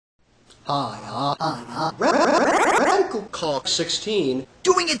Hi, RadicalFaith360,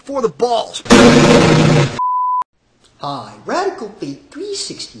 Doing it for the balls. Hi,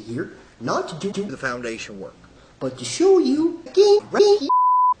 RadicalFaith360 here, not to do The foundation work. but to show you a game.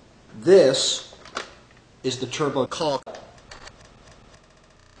 This is the Turbo Caulk.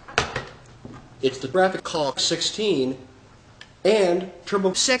 It's the Graphic Caulk 16 and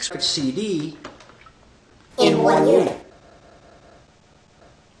Turbo Sex CD in one unit.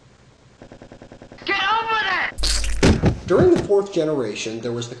 Get over that! During the fourth generation,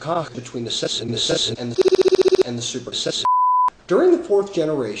 there was the conflict between the SES and the Super SES. During the fourth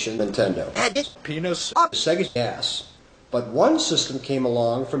generation, Nintendo Had this penis the Sega Gas, but one system came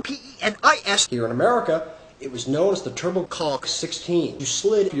along from PENIS. here in America. It was known as the Turbo Caulk 16. You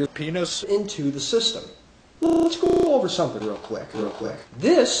slid your Penis. into the system. Let's go over something real quick.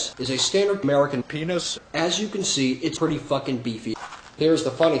 This is a standard American. Penis. As you can see, it's pretty fucking beefy. Here's the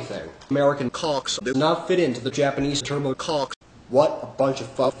funny thing. American caulks do not fit into the Japanese Turbo Caulk. What a bunch of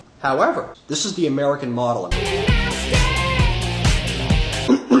fuck. However, this is the American model.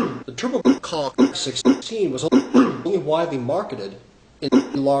 The Turbo Caulk 16 was only widely marketed in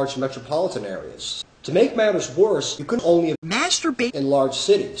large metropolitan areas. To make matters worse, you could only Masturbate in large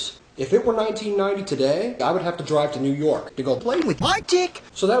cities. If it were 1990 today, I would have to drive to New York to go play with my dick.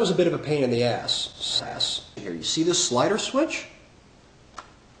 So that was a bit of a pain in the ass. Here, you see this slider switch?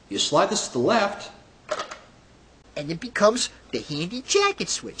 You slide this to the left. And it becomes the handy jacket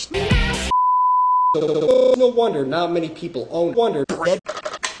switch. So no wonder not many people own Wonder Bread.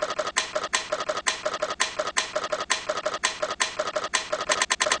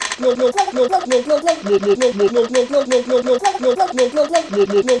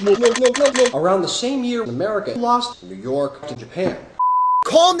 Around the same year, America lost New York to Japan.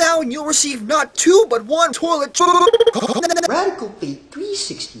 Call now and you'll receive not 2 but 1 toilet.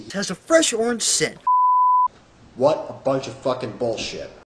 RadicalFaith360. Has a fresh orange scent. What a bunch of fucking bullshit.